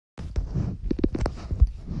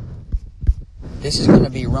This is going to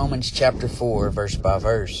be Romans chapter 4, verse by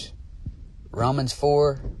verse. Romans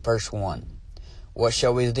 4, verse 1. What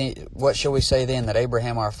shall we say then that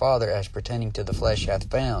Abraham our father, as pertaining to the flesh, hath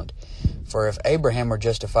found? For if Abraham were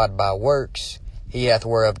justified by works, he hath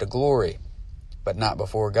whereof to glory, but not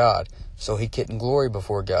before God. So he couldn't glory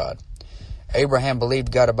before God. Abraham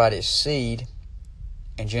believed God about his seed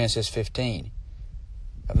in Genesis 15.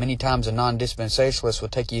 Many times a non-dispensationalist will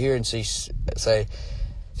take you here and say,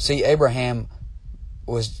 Abraham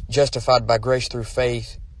was justified by grace through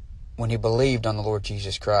faith when he believed on the Lord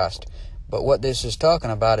Jesus Christ. But what this is talking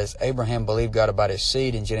about is Abraham believed God about his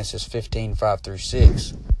seed in Genesis 15, 5 through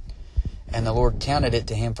 6. And the Lord counted it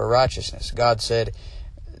to him for righteousness. God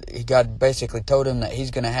basically told him that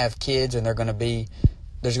he's going to have kids, and there's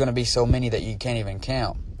going to be so many that you can't even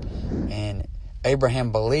count. And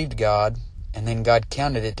Abraham believed God, and then God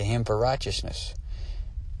counted it to him for righteousness.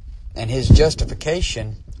 And his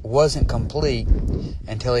justification wasn't complete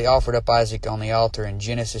until he offered up Isaac on the altar in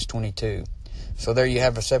Genesis 22. So there you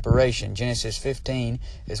have a separation. Genesis 15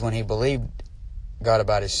 is when he believed God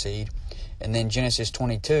about his seed, and then Genesis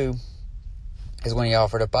 22 is when he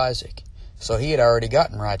offered up Isaac. So he had already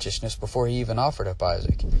gotten righteousness before he even offered up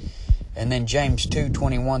Isaac. And then James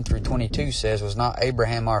 2:21 through 22 says, Was not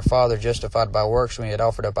Abraham our father justified by works when he had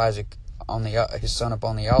offered up Isaac his son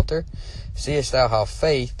upon the altar? Seest thou how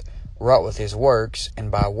faith wrought with his works, and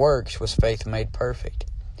by works was faith made perfect?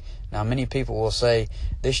 Now many people will say,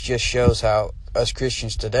 this just shows how us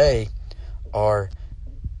Christians today are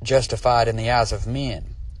justified in the eyes of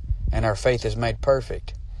men, and our faith is made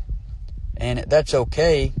perfect. And that's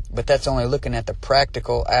okay, but that's only looking at the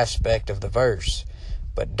practical aspect of the verse.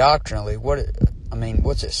 But doctrinally,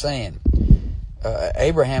 what's it saying?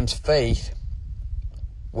 Abraham's faith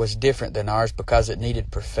was different than ours because it needed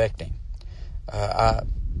perfecting.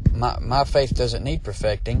 My faith doesn't need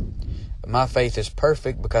perfecting. My faith is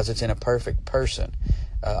perfect because it's in a perfect person.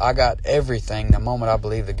 I got everything the moment I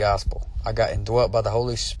believed the gospel. I got indwelt by the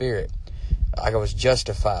Holy Spirit. I was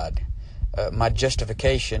justified. My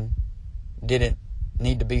justification didn't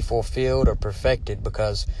need to be fulfilled or perfected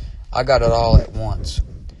because I got it all at once.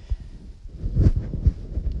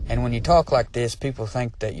 And when you talk like this, people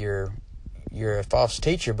think that you're a false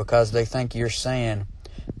teacher because they think you're saying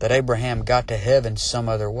that Abraham got to heaven some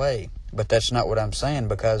other way. But that's not what I'm saying,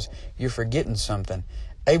 because you're forgetting something.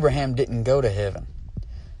 Abraham didn't go to heaven.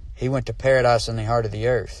 He went to paradise in the heart of the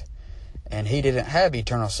earth. And he didn't have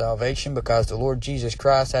eternal salvation because the Lord Jesus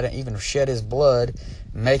Christ hadn't even shed his blood,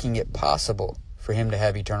 making it possible for him to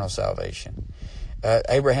have eternal salvation.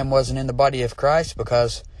 Abraham wasn't in the body of Christ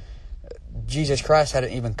because Jesus Christ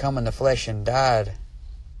hadn't even come in the flesh and died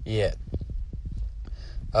yet.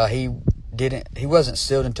 He wasn't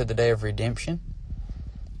sealed into the day of redemption.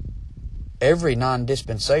 Every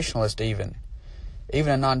non-dispensationalist, even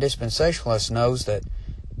a non-dispensationalist, knows that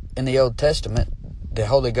in the Old Testament the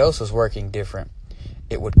Holy Ghost was working different.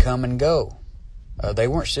 It would come and go. They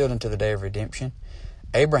weren't sealed into the day of redemption.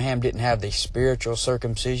 Abraham didn't have the spiritual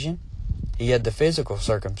circumcision. He had the physical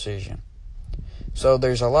circumcision. So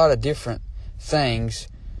there's a lot of different things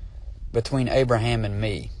between Abraham and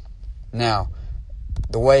me. Now,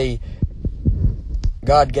 the way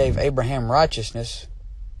God gave Abraham righteousness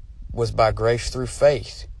was by grace through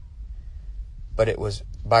faith. But it was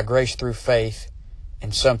by grace through faith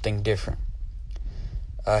in something different.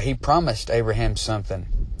 He promised Abraham something.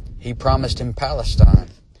 He promised him Palestine.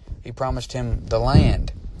 He promised him the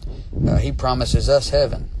land. He promises us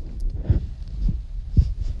heaven.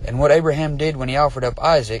 And what Abraham did when he offered up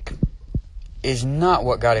Isaac is not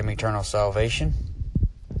what got him eternal salvation.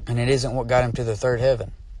 And it isn't what got him to the third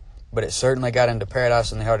heaven. But it certainly got him to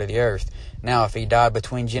paradise in the heart of the earth. Now, if he died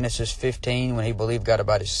between Genesis 15, when he believed God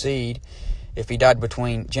about his seed, if he died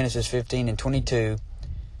between Genesis 15 and 22,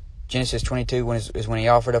 Genesis 22 is when he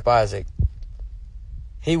offered up Isaac,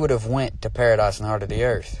 he would have went to paradise in the heart of the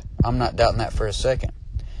earth. I'm not doubting that for a second.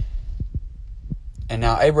 And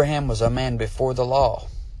now Abraham was a man before the law,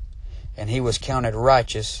 and he was counted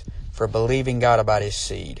righteous for believing God about his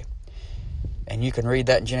seed. And you can read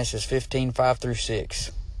that in Genesis 15, 5 through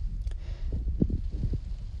 6.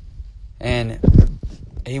 And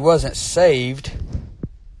he wasn't saved.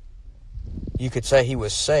 You could say he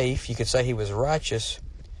was safe. You could say he was righteous.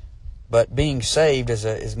 But being saved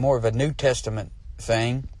is more of a New Testament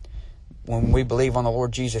thing. When we believe on the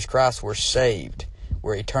Lord Jesus Christ, we're saved.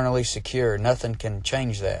 We're eternally secure. Nothing can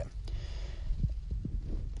change that.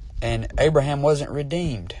 And Abraham wasn't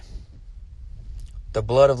redeemed. The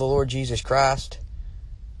blood of the Lord Jesus Christ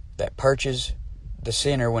that purchases the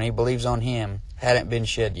sinner when he believes on him hadn't been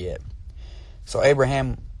shed yet. So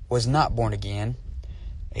Abraham was not born again.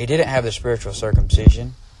 He didn't have the spiritual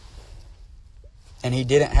circumcision. And he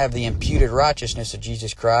didn't have the imputed righteousness of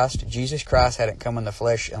Jesus Christ. Jesus Christ hadn't come in the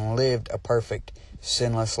flesh and lived a perfect,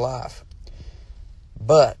 sinless life.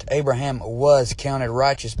 But Abraham was counted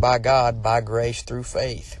righteous by God by grace through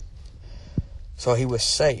faith. So he was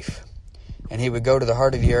safe. And he would go to the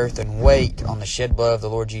heart of the earth and wait on the shed blood of the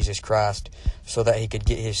Lord Jesus Christ so that he could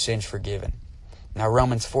get his sins forgiven. Now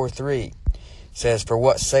Romans 4:3 says, "For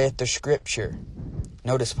what saith the Scripture?"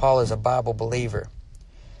 Notice Paul is a Bible believer.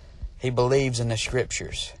 He believes in the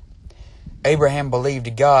Scriptures. Abraham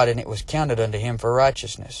believed God, and it was counted unto him for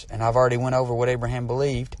righteousness. And I've already went over what Abraham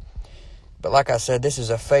believed. But like I said, this is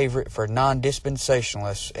a favorite for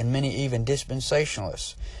non-dispensationalists and many even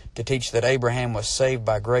dispensationalists to teach that Abraham was saved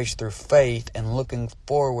by grace through faith and looking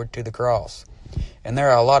forward to the cross. And there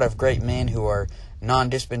are a lot of great men who are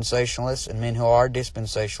non-dispensationalists and men who are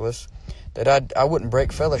dispensationalists that I wouldn't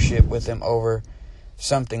break fellowship with them over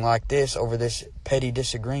something like this, over this petty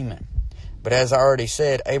disagreement. But as I already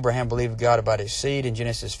said, Abraham believed God about his seed in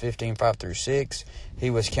Genesis 15:5-6. He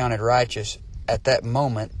was counted righteous at that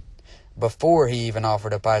moment before he even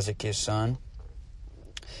offered up Isaac his son.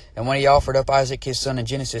 And when he offered up Isaac his son in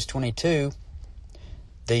Genesis 22,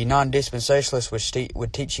 the non-dispensationalist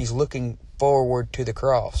would teach he's looking forward to the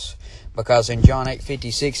cross. Because in John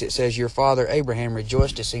 8:56 it says, "Your father Abraham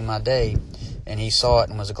rejoiced to see my day, and he saw it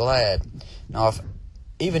and was glad." Now,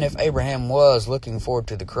 even if Abraham was looking forward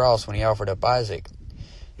to the cross when he offered up Isaac,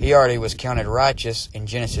 he already was counted righteous in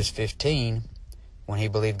Genesis 15 when he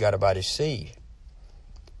believed God about his seed.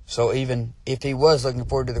 So even if he was looking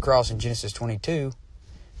forward to the cross in Genesis 22,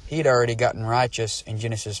 he had already gotten righteous in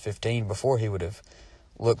Genesis 15 before he would have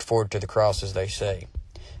looked forward to the cross, as they say.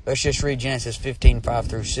 Let's just read Genesis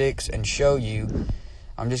 15:5-6 and show you.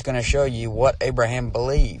 I'm just going to show you what Abraham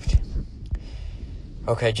believed.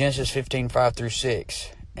 Okay, Genesis 15:5-6.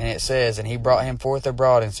 And it says, "And he brought him forth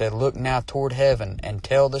abroad and said, Look now toward heaven and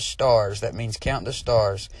tell the stars," that means count the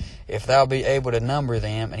stars, "if thou be able to number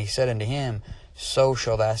them. And he said unto him, So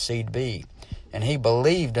shall thy seed be. And he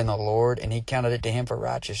believed in the Lord, and he counted it to him for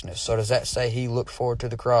righteousness." So does that say he looked forward to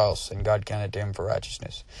the cross and God counted it to him for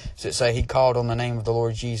righteousness? Does it say he called on the name of the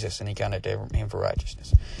Lord Jesus and he counted it to him for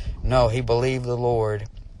righteousness? No, he believed the Lord.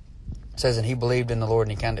 It says, "And he believed in the Lord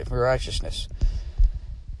and he counted it for righteousness."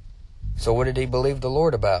 So what did he believe the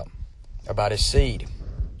Lord about? About his seed.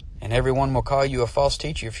 And everyone will call you a false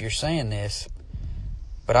teacher if you're saying this,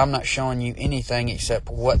 but I'm not showing you anything except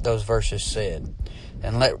what those verses said.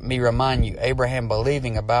 And let me remind you, Abraham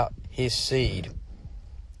believing about his seed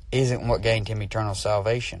isn't what gained him eternal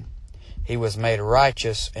salvation. He was made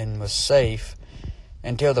righteous and was safe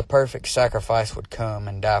until the perfect sacrifice would come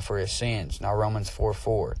and die for his sins. Now Romans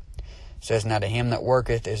 4:4 says, "Now to him that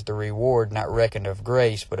worketh is the reward not reckoned of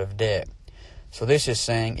grace, but of debt." So this is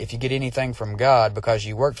saying, if you get anything from God because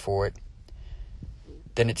you worked for it,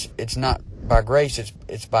 then it's not by grace,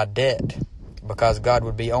 it's by debt, because God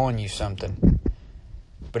would be owing you something.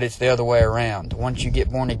 But it's the other way around. Once you get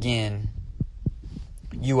born again,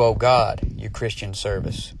 you owe God your Christian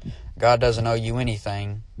service. God doesn't owe you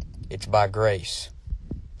anything. It's by grace.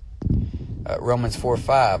 Romans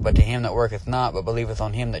 4:5, "But to him that worketh not, but believeth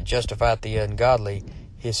on him that justifieth the ungodly,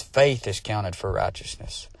 his faith is counted for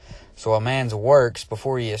righteousness." So a man's works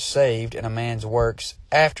before he is saved and a man's works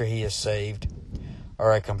after he is saved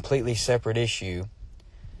are a completely separate issue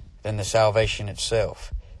than the salvation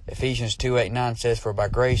itself. Ephesians 2:8-9 says, "For by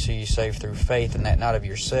grace are you saved through faith, and that not of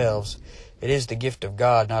yourselves. It is the gift of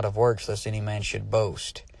God, not of works, lest any man should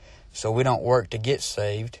boast." So we don't work to get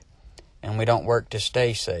saved, and we don't work to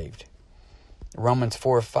stay saved. Romans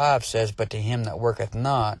 4:5 says, "But to him that worketh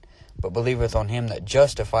not, but believeth on him that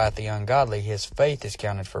justifieth the ungodly, his faith is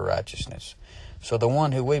counted for righteousness." So the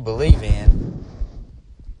one who we believe in,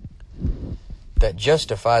 that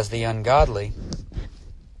justifies the ungodly,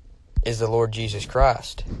 is the Lord Jesus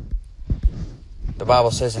Christ. The Bible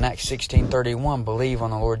says in Acts 16:31, "Believe on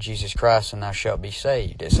the Lord Jesus Christ, and thou shalt be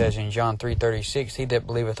saved." It says in John 3:36, "He that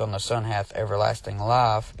believeth on the Son hath everlasting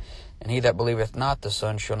life, and he that believeth not the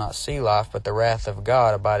Son shall not see life, but the wrath of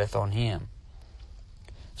God abideth on him."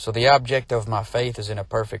 So the object of my faith is in a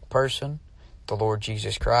perfect person, the Lord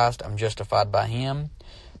Jesus Christ. I'm justified by him.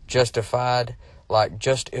 Justified like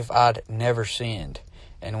just if I'd never sinned.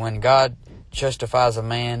 And when God justifies a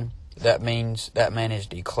man, that means that man is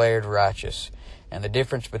declared righteous. And the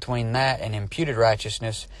difference between that and imputed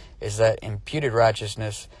righteousness is that imputed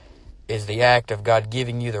righteousness is the act of God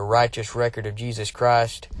giving you the righteous record of Jesus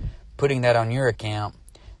Christ, putting that on your account,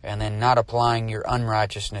 and then not applying your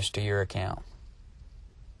unrighteousness to your account.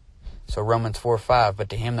 So Romans 4:5, "But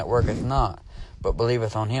to him that worketh not, but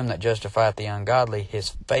believeth on him that justifieth the ungodly, his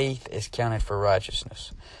faith is counted for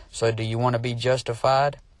righteousness. So do you want to be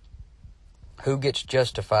justified? Who gets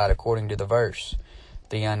justified according to the verse?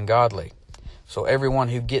 The ungodly. So everyone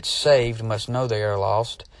who gets saved must know they are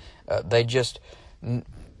lost. They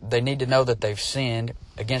need to know that they've sinned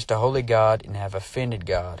against a holy God and have offended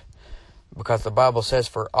God. Because the Bible says,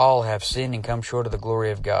 for all have sinned and come short of the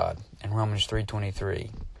glory of God, in Romans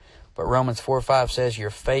 3:23. But Romans 4:5 says your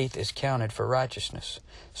faith is counted for righteousness.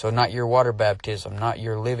 So not your water baptism, not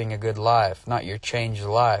your living a good life, not your changed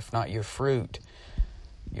life, not your fruit,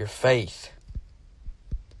 your faith.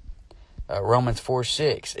 Romans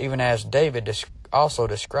 4:6, even as David also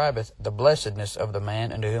describeth the blessedness of the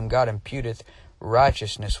man unto whom God imputeth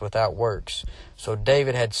righteousness without works. So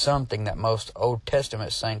David had something that most Old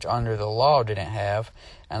Testament saints under the law didn't have,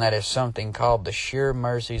 and that is something called the sure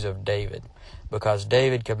mercies of David. Because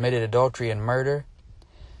David committed adultery and murder,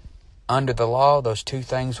 under the law, those two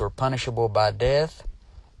things were punishable by death,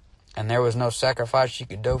 and there was no sacrifice you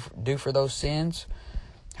could do for those sins.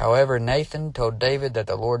 However, Nathan told David that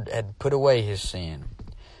the Lord had put away his sin.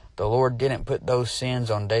 The Lord didn't put those sins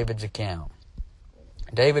on David's account.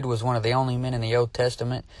 David was one of the only men in the Old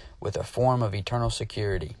Testament with a form of eternal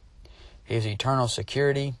security. His eternal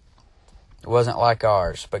security wasn't like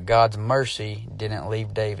ours, but God's mercy didn't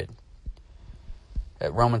leave David.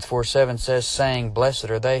 Romans 4:7 says, saying, blessed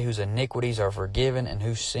are they whose iniquities are forgiven and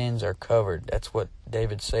whose sins are covered. That's what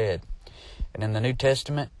David said. And in the New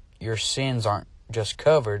Testament, your sins aren't just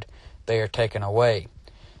covered, they are taken away.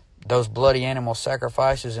 Those bloody animal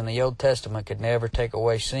sacrifices in the Old Testament could never take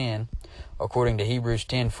away sin. According to Hebrews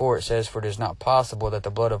 10:4, it says, for it is not possible that the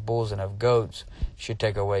blood of bulls and of goats should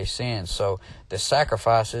take away sins. So the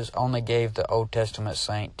sacrifices only gave the Old Testament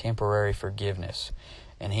saint temporary forgiveness,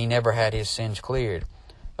 and he never had his sins cleared.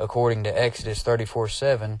 According to Exodus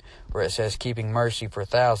 34:7, where it says, keeping mercy for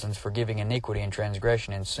thousands, forgiving iniquity and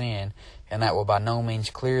transgression and sin, and that will by no means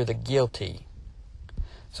clear the guilty.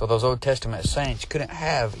 So those Old Testament saints couldn't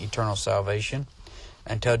have eternal salvation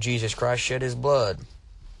until Jesus Christ shed his blood.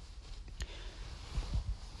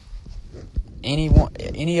 Any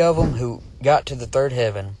of them who got to the third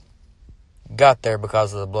heaven got there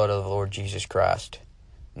because of the blood of the Lord Jesus Christ,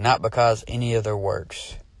 not because any of their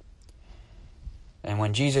works. And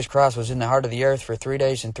when Jesus Christ was in the heart of the earth for 3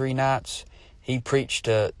 days and 3 nights, he preached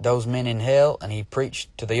to those men in hell, and he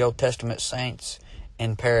preached to the Old Testament saints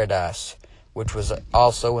in paradise, which was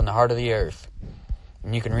also in the heart of the earth.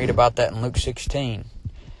 And you can read about that in Luke 16,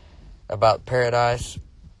 about paradise,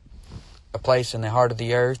 a place in the heart of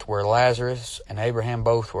the earth where Lazarus and Abraham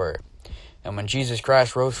both were. And when Jesus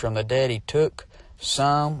Christ rose from the dead, he took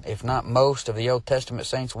some, if not most, of the Old Testament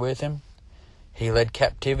saints with him. He led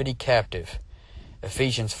captivity captive.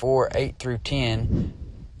 Ephesians 4:8-10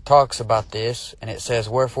 talks about this, and it says,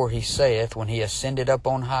 wherefore he saith, when he ascended up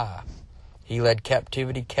on high, he led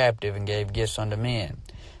captivity captive and gave gifts unto men.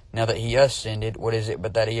 Now that he ascended, what is it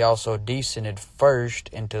but that he also descended first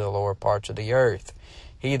into the lower parts of the earth?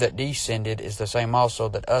 He that descended is the same also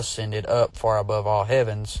that ascended up far above all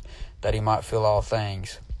heavens, that he might fill all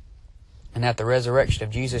things. And at the resurrection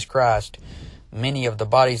of Jesus Christ, many of the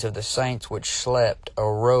bodies of the saints which slept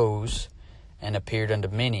arose and appeared unto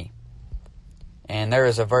many. And there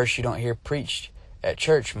is a verse you don't hear preached at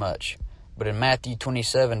church much, but in Matthew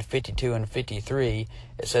 27:52 and 53,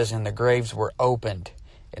 it says, and the graves were opened,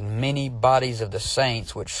 and many bodies of the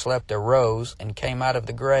saints which slept arose and came out of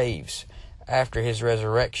the graves after his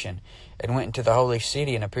resurrection, and went into the holy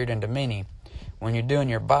city and appeared unto many. When you're doing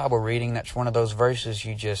your Bible reading, that's one of those verses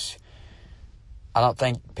I don't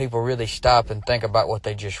think people really stop and think about what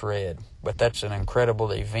they just read. But that's an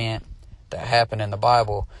incredible event that happened in the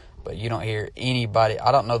Bible, but you don't hear anybody.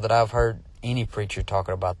 I don't know that I've heard any preacher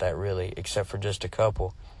talking about that really, except for just a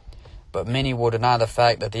couple. But many will deny the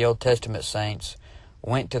fact that the Old Testament saints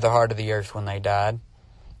went to the heart of the earth when they died.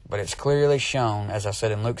 But it's clearly shown, as I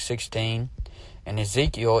said in Luke 16, and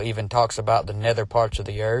Ezekiel even talks about the nether parts of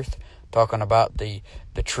the earth, talking about the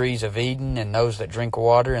trees of Eden and those that drink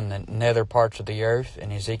water in the nether parts of the earth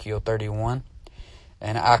in Ezekiel 31.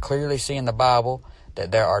 And I clearly see in the Bible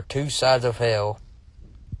that there are 2 sides of hell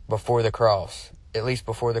before the cross, at least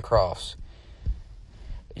before the cross.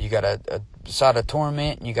 You got a side of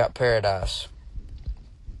torment and you got paradise.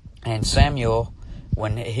 And Samuel,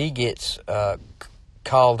 when he gets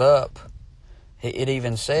called up, it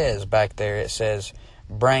even says back there, it says,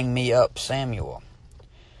 bring me up Samuel.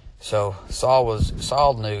 So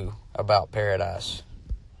Saul knew about paradise.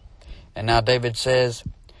 And now David says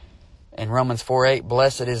in Romans 4:8,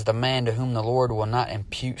 blessed is the man to whom the Lord will not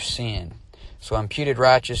impute sin. So imputed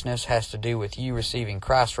righteousness has to do with you receiving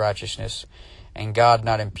Christ's righteousness. and God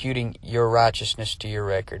not imputing your righteousness to your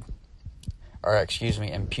record.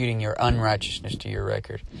 Imputing your unrighteousness to your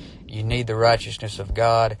record. You need the righteousness of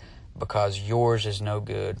God because yours is no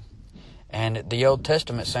good. And the Old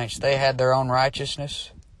Testament saints, they had their own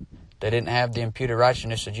righteousness. They didn't have the imputed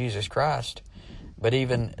righteousness of Jesus Christ. But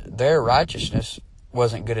even their righteousness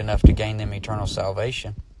wasn't good enough to gain them eternal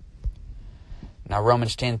salvation. Now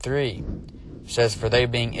Romans 10:3 says, "For they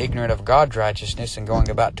being ignorant of God's righteousness and going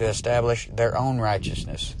about to establish their own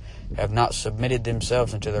righteousness, have not submitted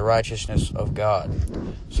themselves unto the righteousness of God."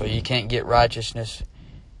 So you can't get righteousness,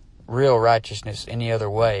 real righteousness, any other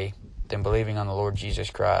way than believing on the Lord Jesus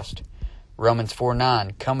Christ. Romans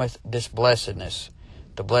 4:9, "Cometh this blessedness."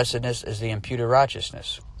 The blessedness is the imputed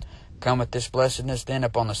righteousness. "Cometh this blessedness then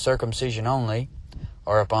upon the circumcision only,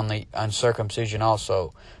 or upon the uncircumcision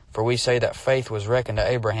also? For we say that faith was reckoned to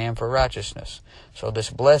Abraham for righteousness." So this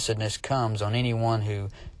blessedness comes on anyone who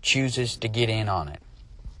chooses to get in on it.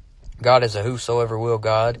 God is a whosoever will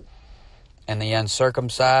God, and the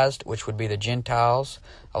uncircumcised, which would be the Gentiles,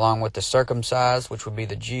 along with the circumcised, which would be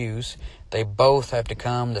the Jews, they both have to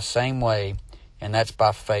come the same way, and that's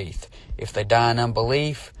by faith. If they die in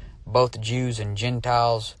unbelief, both Jews and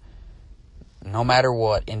Gentiles, no matter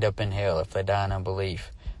what, end up in hell if they die in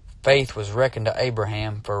unbelief. Faith was reckoned to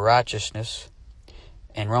Abraham for righteousness.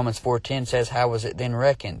 And Romans 4:10 says, how was it then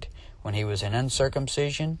reckoned? When he was in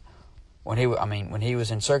uncircumcision? When he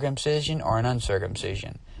was in circumcision or in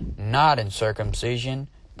uncircumcision? Not in circumcision,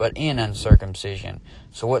 but in uncircumcision.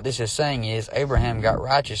 So what this is saying is, Abraham got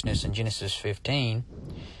righteousness in Genesis 15,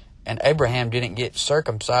 and Abraham didn't get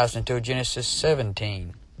circumcised until Genesis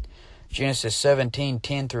 17. Genesis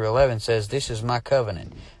 17:10 through 11 says, "This is my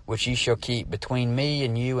covenant, which ye shall keep between me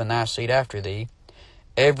and you and thy seed after thee.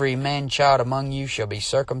 Every man-child among you shall be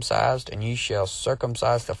circumcised, and ye shall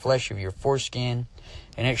circumcise the flesh of your foreskin,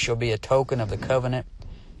 and it shall be a token of the covenant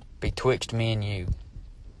betwixt me and you."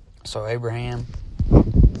 So Abraham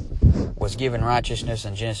was given righteousness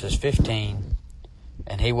in Genesis 15,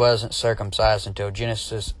 and he wasn't circumcised until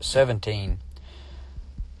Genesis 17.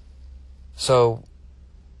 So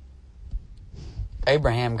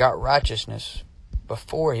Abraham got righteousness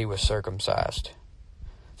before he was circumcised.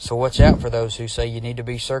 So watch out for those who say you need to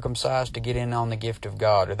be circumcised to get in on the gift of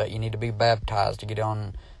God, or that you need to be baptized to get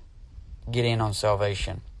in on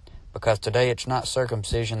salvation. Because today it's not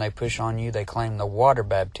circumcision they push on you. They claim the water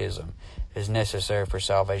baptism is necessary for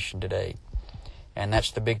salvation today. And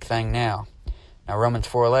that's the big thing now. Now Romans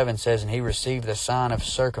 4:11 says, "And he received the sign of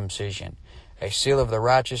circumcision, a seal of the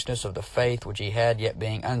righteousness of the faith which he had, yet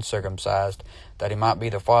being uncircumcised, that he might be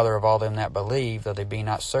the father of all them that believe, though they be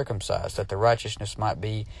not circumcised, that the righteousness might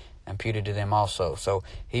be imputed to them also." So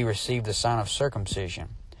he received the sign of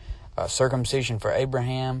circumcision. Circumcision for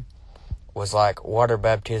Abraham was like water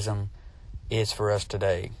baptism is for us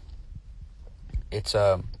today. It's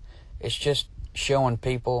just showing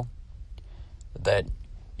people that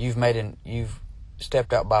you've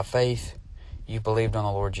stepped out by faith, you believed on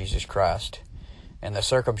the Lord Jesus Christ. And the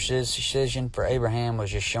circumcision for Abraham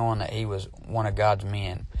was just showing that he was one of God's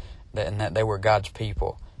men, and that they were God's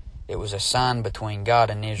people. It was a sign between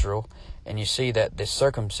God and Israel, and you see that this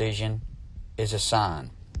circumcision is a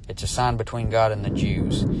sign. It's a sign between God and the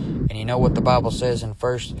Jews. And you know what the Bible says in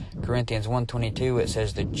 1 Corinthians 1:22? It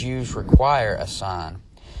says the Jews require a sign.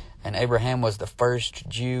 And Abraham was the first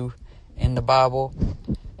Jew in the Bible,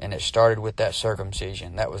 and it started with that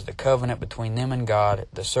circumcision. That was the covenant between them and God.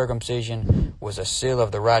 The circumcision was a seal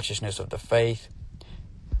of the righteousness of the faith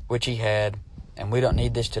which he had. And we don't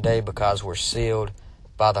need this today because we're sealed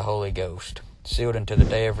by the Holy Ghost. Sealed into the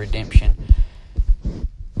day of redemption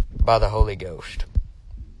by the Holy Ghost.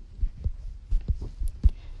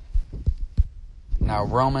 Now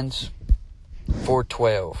Romans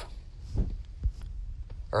 4:12.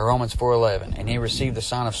 Or Romans 4:11, "And he received the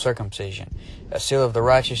sign of circumcision, a seal of the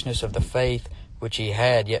righteousness of the faith which he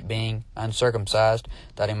had, yet being uncircumcised,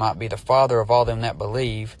 that he might be the father of all them that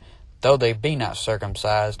believe, though they be not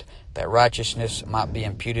circumcised, that righteousness might be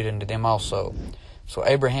imputed unto them also." So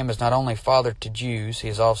Abraham is not only father to Jews, he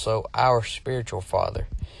is also our spiritual father.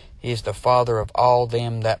 He is the father of all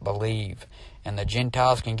them that believe. And the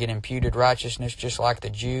Gentiles can get imputed righteousness just like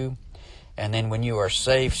the Jew. And then when you are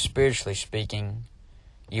saved, spiritually speaking,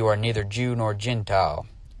 you are neither Jew nor Gentile,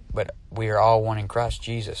 but we are all one in Christ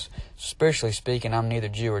Jesus. Spiritually speaking, I'm neither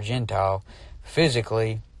Jew or Gentile.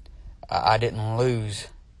 Physically, I didn't lose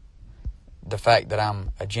the fact that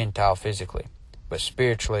I'm a Gentile physically, but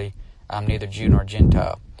spiritually, I'm neither Jew nor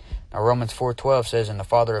Gentile. Now Romans 4:12 says, "And the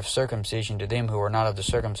father of circumcision to them who are not of the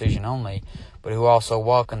circumcision only, but who also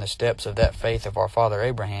walk in the steps of that faith of our father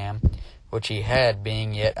Abraham, which he had,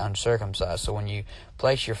 being yet uncircumcised. So when you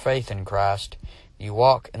place your faith in Christ, you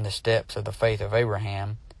walk in the steps of the faith of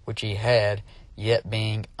Abraham, which he had, yet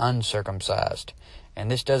being uncircumcised. And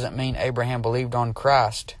this doesn't mean Abraham believed on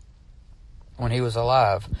Christ when he was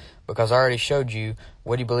alive, because I already showed you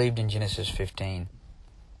what he believed in Genesis 15.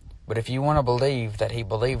 But if you want to believe that he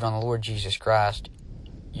believed on the Lord Jesus Christ,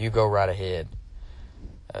 you go right ahead.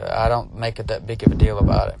 I don't make it that big of a deal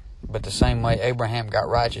about it. But the same way Abraham got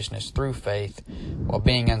righteousness through faith while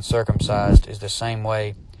being uncircumcised is the same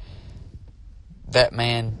way that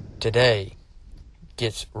man today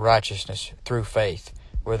gets righteousness through faith,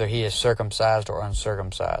 whether he is circumcised or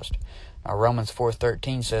uncircumcised. Now Romans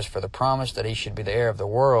 4:13 says, "For the promise that he should be the heir of the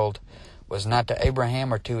world was not to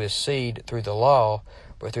Abraham or to his seed through the law,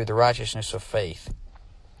 but through the righteousness of faith."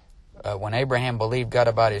 When Abraham believed God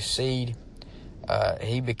about his seed,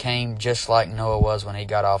 he became just like Noah was when he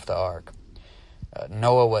got off the ark.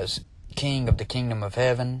 Noah was king of the kingdom of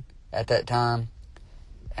heaven at that time,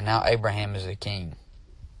 and now Abraham is the king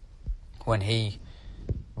when he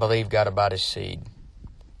believed God about his seed.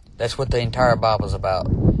 That's what the entire Bible is about,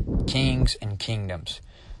 kings and kingdoms.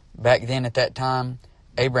 Back then at that time,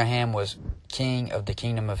 Abraham was king of the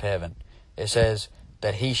kingdom of heaven. It says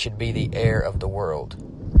that he should be the heir of the world.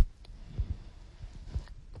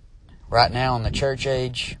 Right now in the church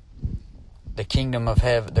age, the kingdom of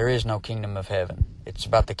heaven, there is no kingdom of heaven. It's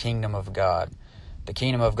about the kingdom of God. The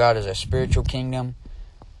kingdom of God is a spiritual kingdom.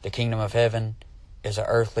 The kingdom of heaven is an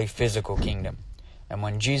earthly, physical kingdom. And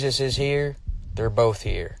when Jesus is here, they're both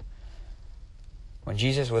here. When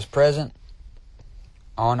Jesus was present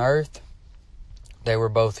on earth, they were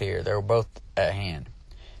both here. They were both at hand.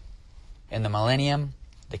 In the millennium,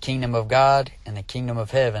 the kingdom of God and the kingdom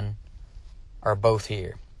of heaven are both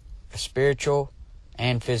here. A spiritual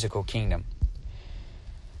and physical kingdom.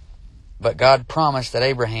 But God promised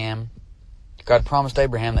Abraham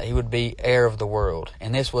that he would be heir of the world.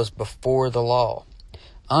 And this was before the law.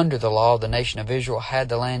 Under the law, the nation of Israel had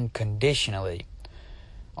the land conditionally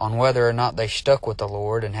on whether or not they stuck with the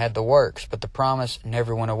Lord and had the works. But the promise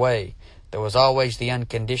never went away. There was always the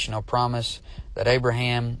unconditional promise that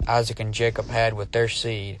Abraham, Isaac, and Jacob had with their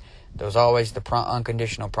seed. There was always the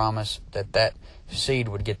unconditional promise that seed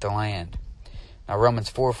would get the land. Now Romans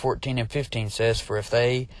 4:14 and 15 says, "For if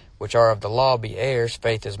they which are of the law be heirs,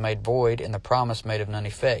 faith is made void, and the promise made of none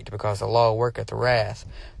effect, because the law worketh wrath.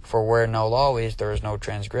 For where no law is, there is no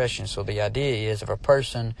transgression." So the idea is, if a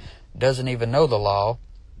person doesn't even know the law,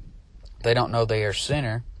 they don't know they are a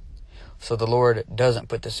sinner, so the Lord doesn't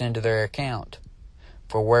put the sin to their account.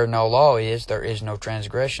 For where no law is, there is no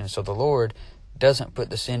transgression. So the Lord doesn't put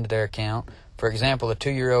the sin to their account. For example, a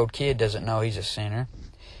 2-year-old kid doesn't know he's a sinner.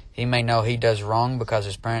 He may know he does wrong because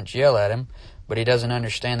his parents yell at him, but he doesn't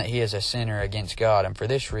understand that he is a sinner against God. And for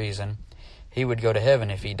this reason, he would go to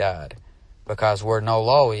heaven if he died, because where no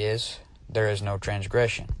law is, there is no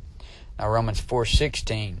transgression. Now Romans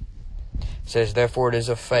 4:16 says, "Therefore it is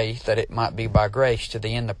of faith, that it might be by grace, to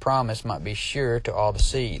the end the promise might be sure to all the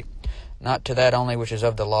seed. Not to that only which is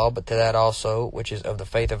of the law, but to that also which is of the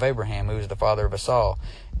faith of Abraham, who is the father of us all.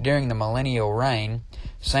 During the millennial reign,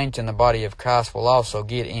 saints in the body of Christ will also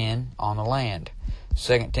get in on the land."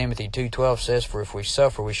 2 Timothy 2:12 says, "For if we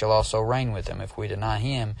suffer, we shall also reign with him. If we deny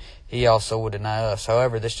him, he also will deny us."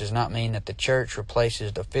 However, this does not mean that the church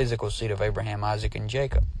replaces the physical seed of Abraham, Isaac, and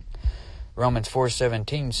Jacob. Romans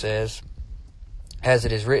 4:17 says, "As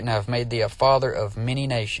it is written, I have made thee a father of many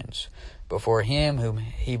nations. Before him whom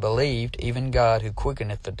he believed, even God, who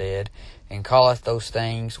quickeneth the dead, and calleth those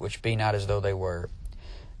things which be not as though they were."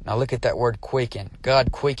 Now look at that word quicken.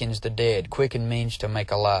 God quickens the dead. Quicken means to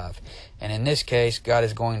make alive. And in this case, God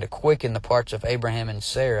is going to quicken the parts of Abraham and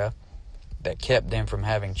Sarah that kept them from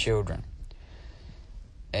having children.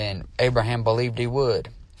 And Abraham believed he would.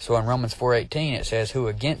 So in Romans 4:18 it says, "Who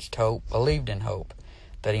against hope believed in hope,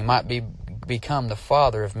 that he might become the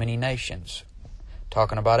father of many nations."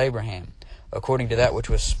 Talking about Abraham. "According to that which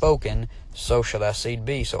was spoken, so shall thy seed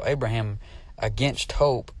be." So Abraham, against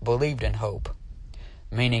hope, believed in hope.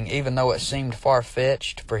 Meaning, even though it seemed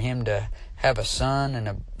far-fetched for him to have a son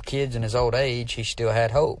and kids in his old age, he still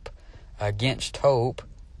had hope. Against hope,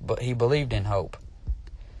 but he believed in hope.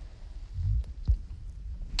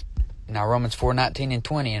 Now Romans 4:19 and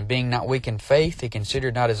 20, "And being not weak in faith, he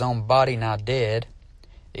considered not his own body now dead,"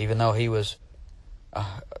 even though he was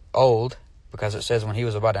old, because it says when he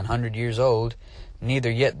was about 100 years old,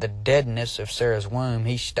 "neither yet the deadness of Sarah's womb,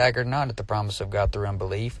 he staggered not at the promise of God through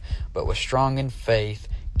unbelief, but was strong in faith,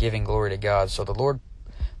 giving glory to God." So the Lord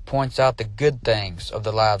points out the good things of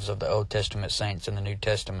the lives of the Old Testament saints in the New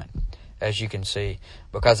Testament. as you can see.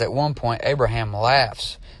 Because at one point, Abraham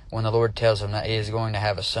laughs when the Lord tells him that he is going to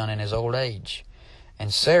have a son in his old age.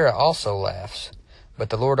 And Sarah also laughs. But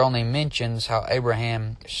the Lord only mentions how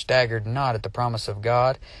Abraham staggered not at the promise of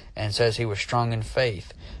God and says he was strong in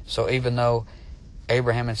faith. So even though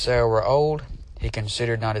Abraham and Sarah were old, he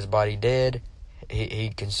considered not his body dead.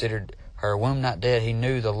 He considered her womb not dead. He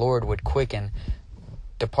knew the Lord would quicken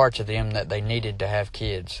the parts of them that they needed to have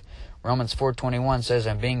kids. Romans 4:21 says,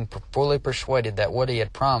 and being fully persuaded that what he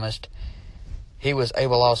had promised, he was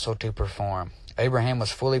able also to perform. Abraham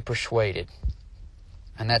was fully persuaded.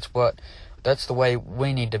 And that's the way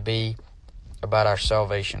we need to be about our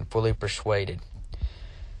salvation, fully persuaded.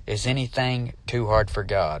 Is anything too hard for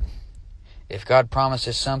God? If God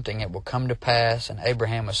promises something, it will come to pass, and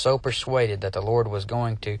Abraham was so persuaded that the Lord was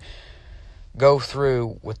going to go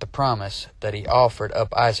through with the promise that he offered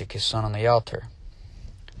up Isaac, his son, on the altar,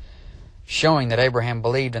 showing that Abraham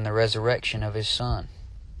believed in the resurrection of his son.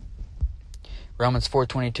 Romans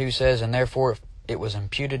 4:22 says, and therefore it was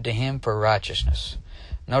imputed to him for righteousness.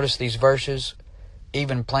 Notice these verses,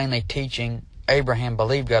 even plainly teaching Abraham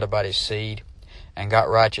believed God about his seed and got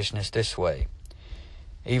righteousness this way.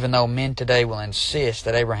 Even though men today will insist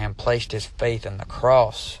that Abraham placed his faith in the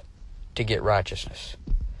cross to get righteousness,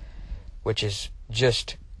 which is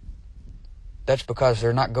that's because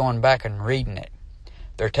they're not going back and reading it.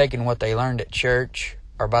 They're taking what they learned at church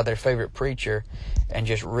or by their favorite preacher and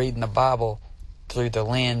just reading the Bible through the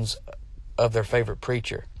lens of their favorite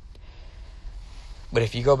preacher. But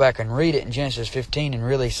if you go back and read it in Genesis 15 and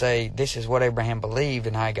really say, this is what Abraham believed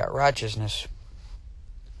and how he got righteousness,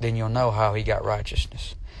 then you'll know how he got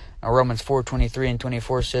righteousness. Now Romans 4:23 and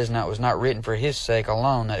 24 says, now it was not written for his sake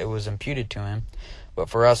alone that it was imputed to him, but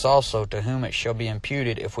for us also, to whom it shall be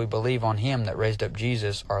imputed if we believe on him that raised up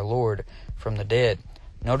Jesus our Lord from the dead.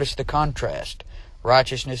 Notice the contrast.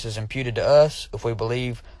 Righteousness is imputed to us if we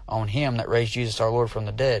believe on him that raised Jesus our Lord from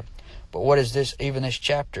the dead. But what is this, even this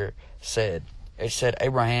chapter said? It said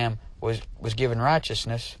Abraham was given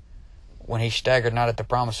righteousness when he staggered not at the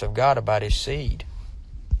promise of God about his seed.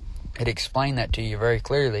 It explained that to you very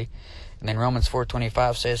clearly. And then Romans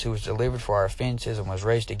 4:25 says, who was delivered for our offenses and was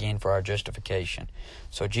raised again for our justification.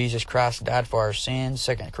 So Jesus Christ died for our sins.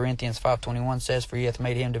 2 Corinthians 5:21 says, for he hath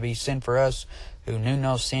made him to be sin for us, who knew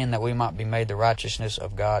no sin, that we might be made the righteousness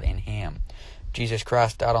of God in him. Jesus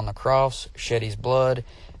Christ died on the cross, shed his blood,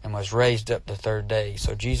 and was raised up the third day.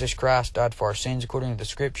 So Jesus Christ died for our sins according to the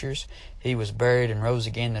Scriptures. He was buried and rose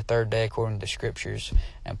again the third day according to the Scriptures.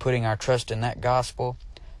 And putting our trust in that gospel,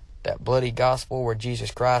 that bloody gospel where Jesus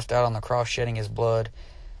Christ died on the cross shedding his blood,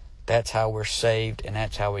 that's how we're saved and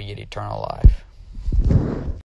that's how we get eternal life.